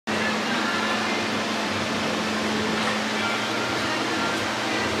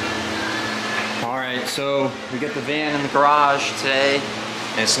So we get the van in the garage today,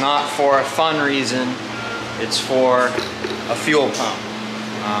 and it's not for a fun reason, it's for a fuel pump.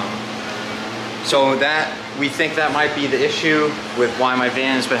 So that, we think that might be the issue with why my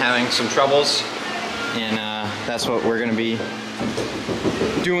van has been having some troubles, and that's what we're gonna be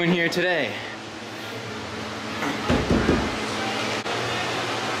doing here today.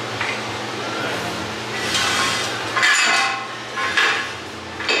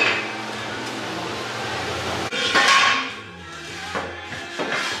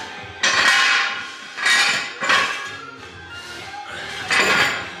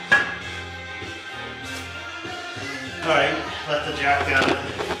 Alright, let the jack down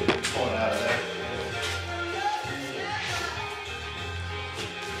and pull it out of there.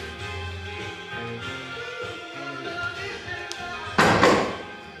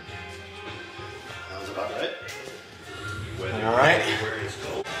 That was about right. Alright. Where it's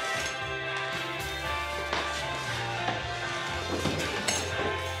cold.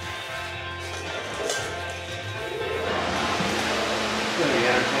 It's gonna be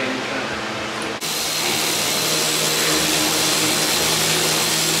entertaining trying to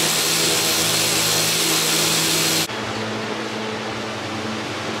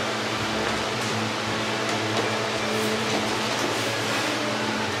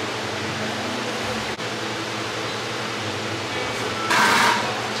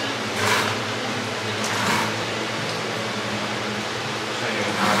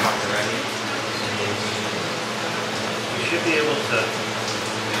should be able to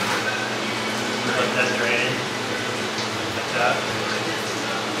let that drain like that.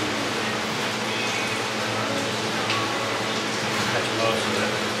 Catch most of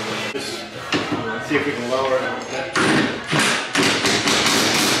it. Just see if we can lower it a little bit.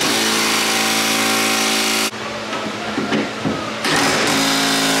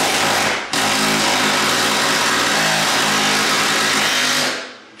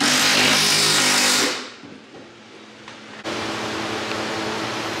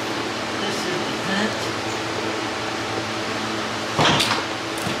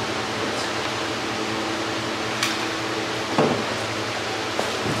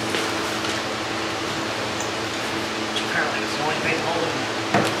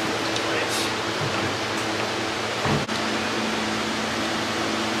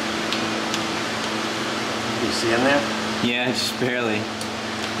 You see in there? Yeah, just barely.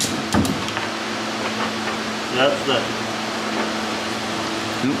 That's the...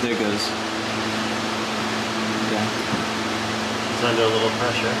 Oop, there it goes. Okay. It's under a little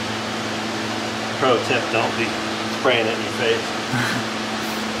pressure. Pro tip, don't be spraying it in your face.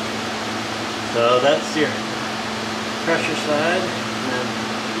 So that's your pressure side. And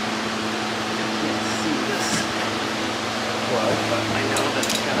you can't see this well, but I know that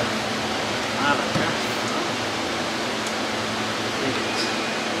it's got a monitor. I think it's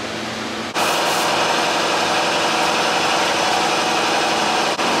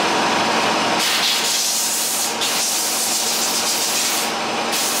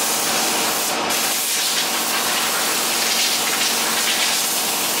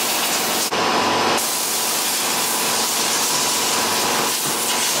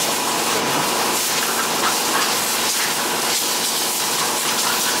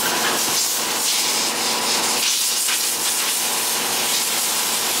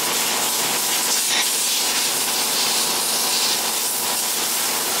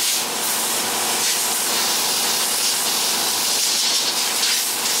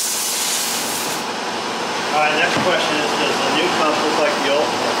Alright, next question is, does the new pump look like the old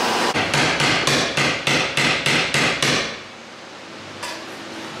pump?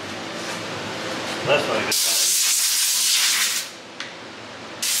 That's not a good sign.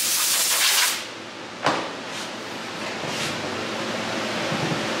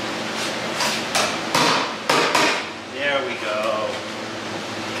 There we go.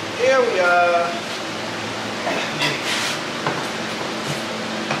 Here we are.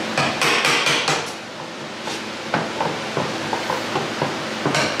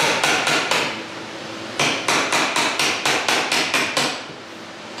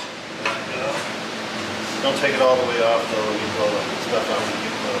 Don't take it all the way off though when you blow the stuff out when you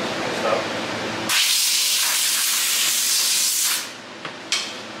get close. Stop.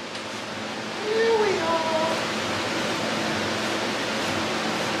 Here we are.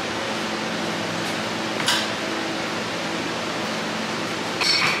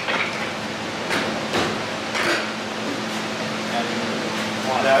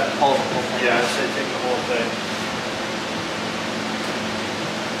 That whole thing. Yeah, I say take the whole thing.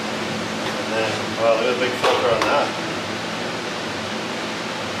 Wow, there's a big filter on that.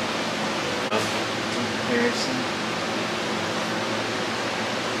 comparison.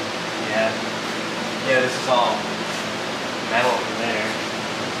 Yeah. Yeah, this is all metal over there.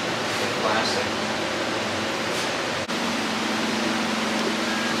 Like plastic.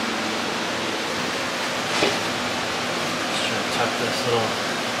 Just trying to tuck this little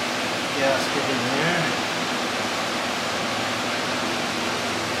gasket in there.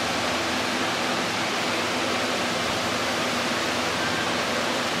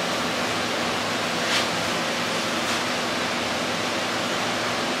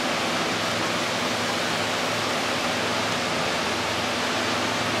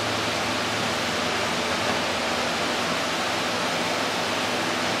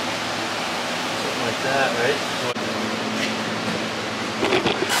 Like that, right?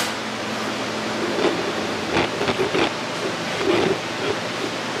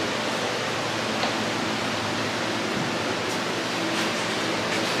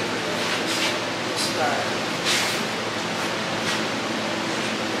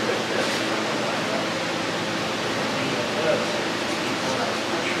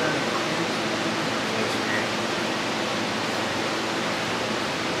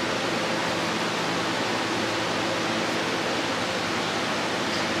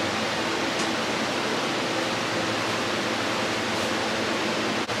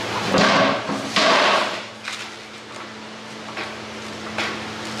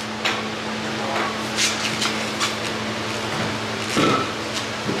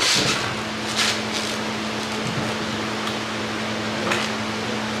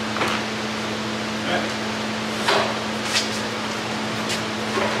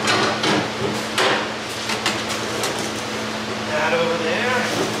 That over there.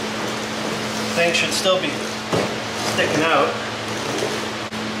 Thing should still be sticking out.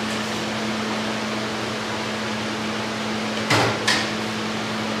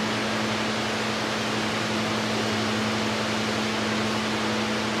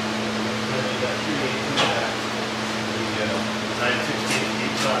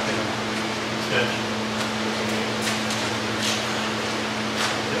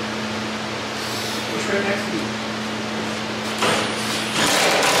 Right next to you.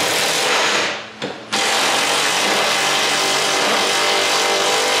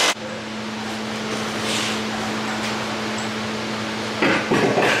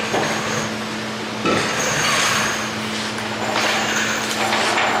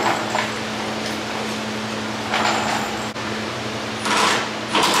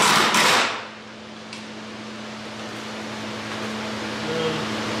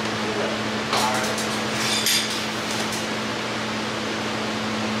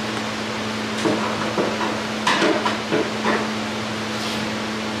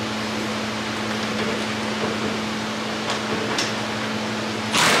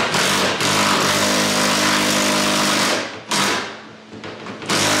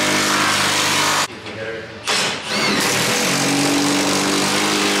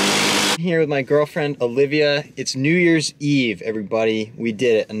 Here with my girlfriend Olivia. It's New Year's Eve, everybody. We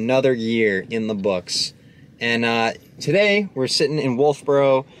did it. Another year in the books. And today we're sitting in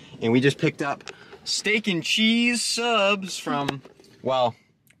Wolfboro and we just picked up steak and cheese subs from, well,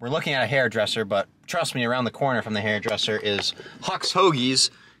 we're looking at a hairdresser, but trust me, around the corner from the hairdresser is Huck's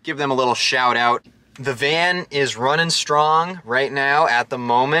Hoagies. Give them a little shout out. The van is running strong right now at the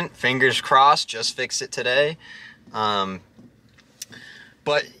moment. Fingers crossed, just fixed it today. But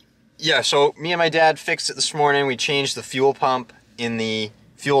yeah, so me and my dad fixed it this morning. We changed the fuel pump in the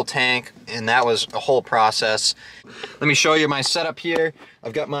fuel tank, and that was a whole process. Let me show you my setup here.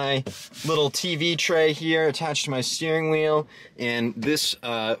 I've got my little TV tray here attached to my steering wheel, and this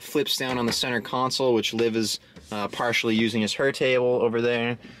flips down on the center console, which Liv is partially using as her table over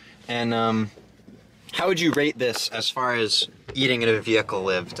there. And how would you rate this as far as eating in a vehicle,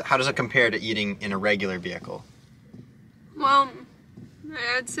 Liv? How does it compare to eating in a regular vehicle? Well,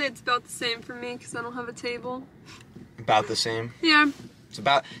 I'd say it's about the same for me because I don't have a table. About the same? Yeah. It's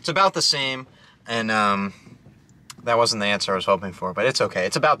about the same, and that wasn't the answer I was hoping for, but it's okay.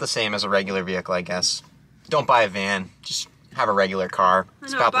 It's about the same as a regular vehicle, I guess. Don't buy a van, just have a regular car. I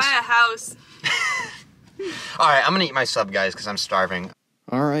know, buy a house. Alright, I'm gonna eat my sub, guys, because I'm starving.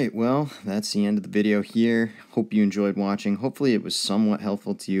 Alright, well, that's the end of the video here. Hope you enjoyed watching. Hopefully it was somewhat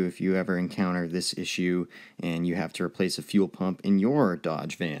helpful to you if you ever encounter this issue and you have to replace a fuel pump in your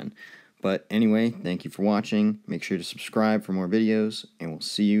Dodge van. But anyway, thank you for watching. Make sure to subscribe for more videos, and we'll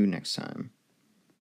see you next time.